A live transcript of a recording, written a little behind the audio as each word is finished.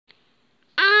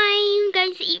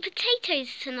going to eat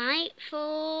potatoes tonight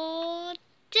for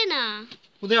dinner.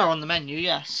 Well, they are on the menu,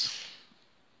 yes.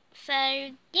 So,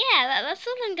 yeah, that's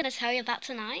all I'm going to tell you about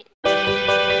tonight.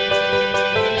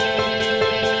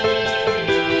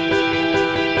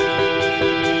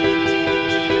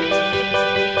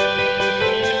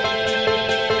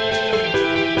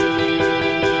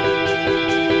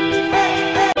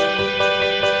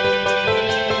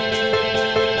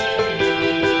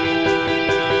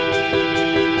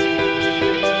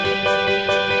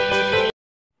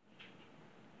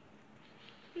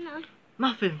 No.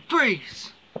 Muffin,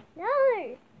 freeze!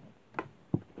 No!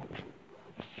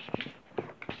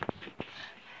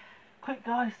 Quick,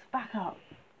 guys, back up.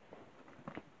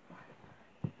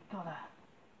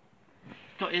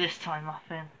 Got you this time,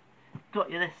 Muffin.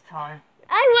 Got you this time.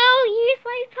 I will use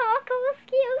my parkour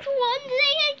skills one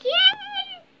day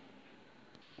again!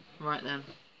 Right then.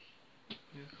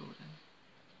 You're recording.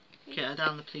 Get her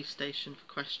down the police station for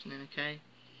questioning, okay?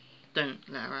 Don't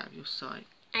let her out of your sight.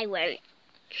 I won't.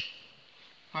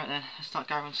 Right then, let's start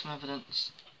gathering some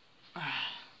evidence.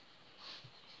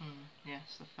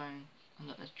 Yes, the phone. And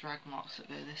look, there's drag marks that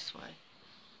go this way.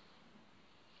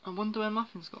 I wonder where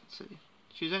Muffin's got to.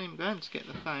 She was only going to get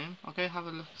the phone. I'll go have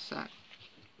a look a sec.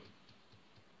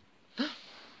 Please.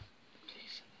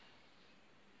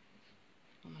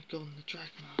 Oh my god, the drag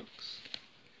marks.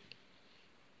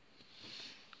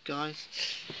 Guys,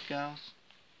 girls,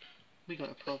 we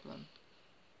got a problem.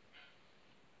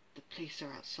 The police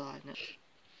are outside and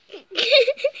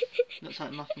it looks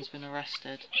like Muffin's been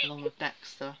arrested along with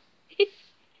Dexter.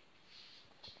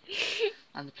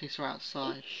 And the police are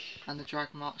outside, and the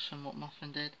drag marks from what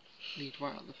Muffin did lead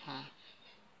right up the path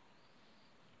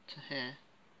to here.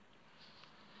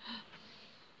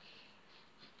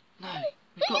 No,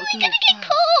 we've got to do it get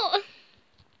caught!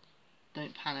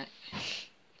 Don't panic.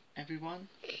 Everyone,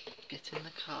 get in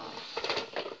the car.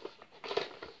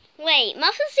 Wait,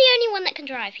 Muffin's the only one that can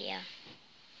drive here.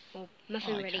 Well,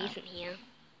 Muffin really isn't here.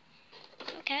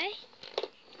 Okay.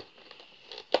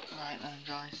 Right then,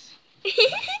 guys.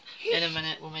 In a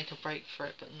minute we'll make a break for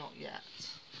it, but not yet.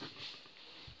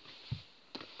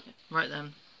 Right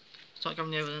then, start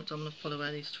gathering the evidence. I'm going to follow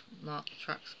where these marked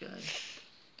tracks go. There's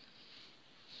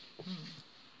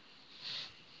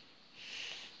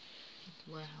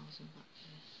warehousing back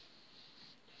there.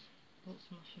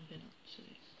 What's Muffin been up to?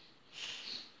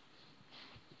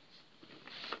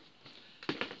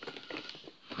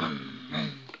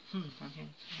 Okay.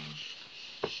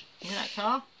 You hear that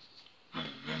car?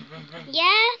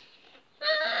 Yeah?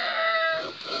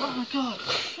 Oh my god!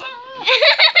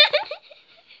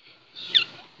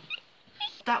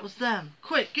 That was them!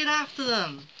 Quick, get after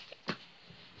them!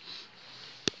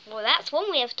 Well, that's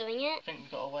one way of doing it. I think we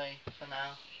got away for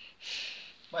now.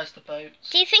 Where's the boat?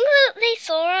 Do you think that they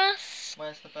saw us?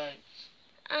 Where's the boat?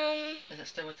 Is it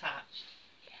still attached?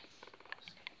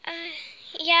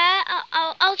 Yeah,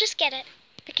 I'll just get it.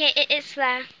 Okay, it is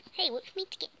there. Hey, wait for me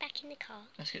to get back in the car.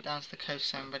 Let's get down to the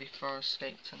coast and ready for our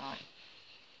escape tonight.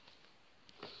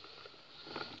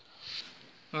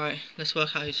 Alright, let's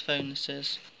work out whose phone this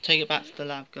is. Take it back to the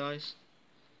lab, guys.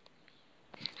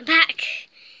 I'm back.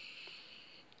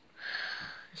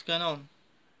 What's going on?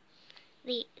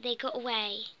 They got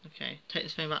away. Okay, take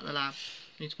this phone back to the lab.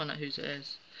 We need to find out whose it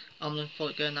is. I'm going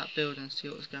to go in that building and see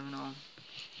what's going on.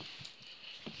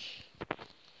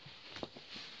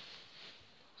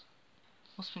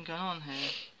 What's been going on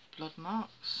here? Blood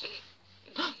marks?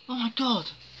 Oh my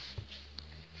god!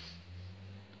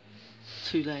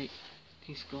 Too late.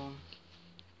 He's gone.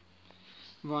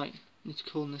 Right, need to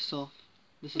call this off.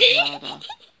 This is murder.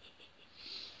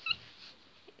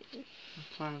 The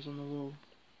plans on the wall.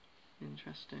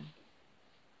 Interesting.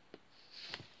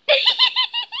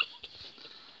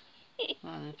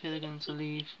 They appear they're going to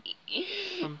leave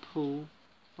from Poole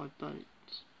by boat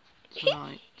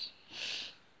tonight.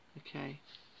 Okay.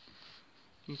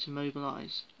 Need to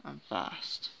mobilise and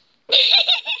fast. What's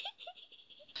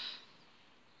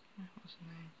her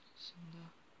name?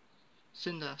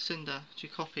 Cinder, do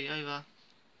you copy? Over.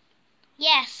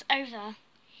 Yes, over.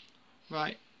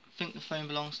 Right, I think the phone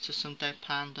belongs to some dead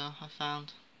panda I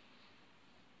found.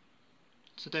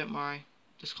 So don't worry,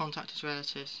 just contact his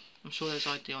relatives. I'm sure there's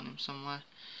ID on him somewhere.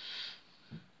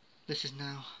 This is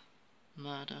now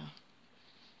murder.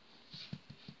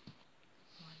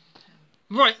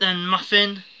 Right then,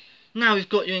 Muffin. Now we've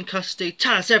got you in custody.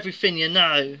 Tell us everything you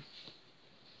know.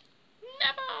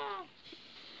 Never.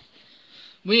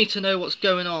 We need to know what's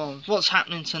going on. What's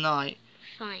happening tonight?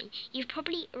 Fine. You've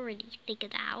probably already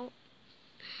figured out.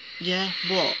 Yeah,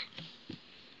 what?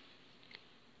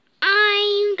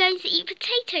 I'm going to eat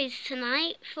potatoes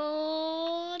tonight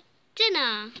for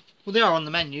dinner. Well, they are on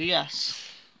the menu, yes.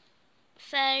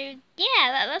 So,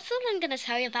 yeah, that's all I'm going to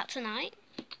tell you about tonight.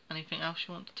 Anything else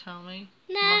you want to tell me?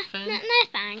 Nah, Muffin? no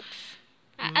thanks.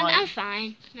 I'm Might-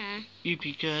 fine. No. You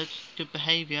be good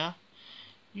behaviour.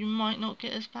 You might not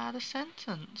get as bad a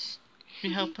sentence. Can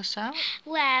you help us out?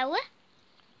 Well,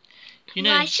 You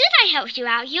know, why should I help you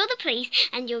out? You're the police,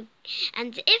 and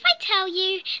if I tell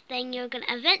you, then you're gonna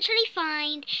eventually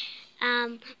find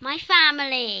my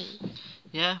family.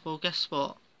 yeah, well, guess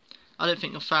what? I don't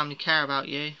think your family care about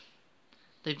you.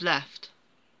 They've left.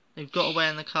 They've got away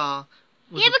in the car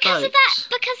with Yeah, a because boat. of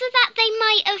that, they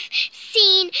might have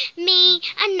seen me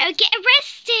and get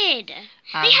arrested.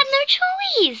 They had no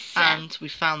choice. And we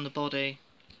found the body.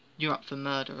 You're up for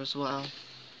murder as well.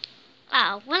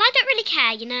 Oh, well, I don't really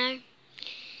care, you know.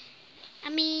 I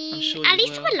mean, I'm sure at you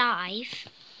least will. I'm alive.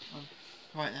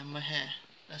 Right then, we're here.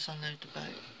 Let's unload the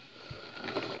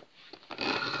boat.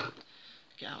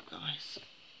 Get out, guys.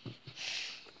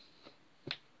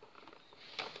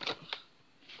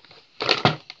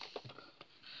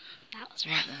 That was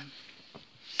Right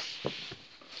then.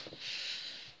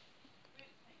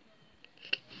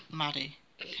 Maddie,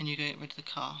 can you go get rid of the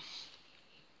car?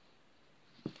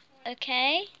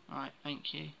 okay. Alright,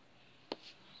 thank you. As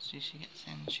soon as she gets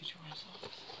in, shoot your eyes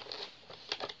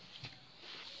off.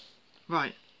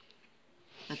 Right.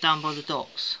 They're down by the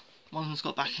docks. One of them's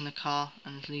got back in the car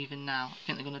and is leaving now. I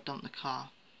think they're going to dump the car.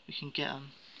 We can get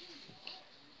them.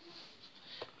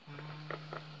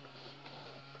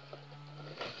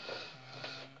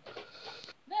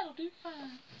 That'll do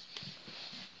fine.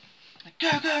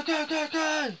 Go, go, go, go,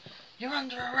 go! You're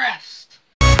under arrest!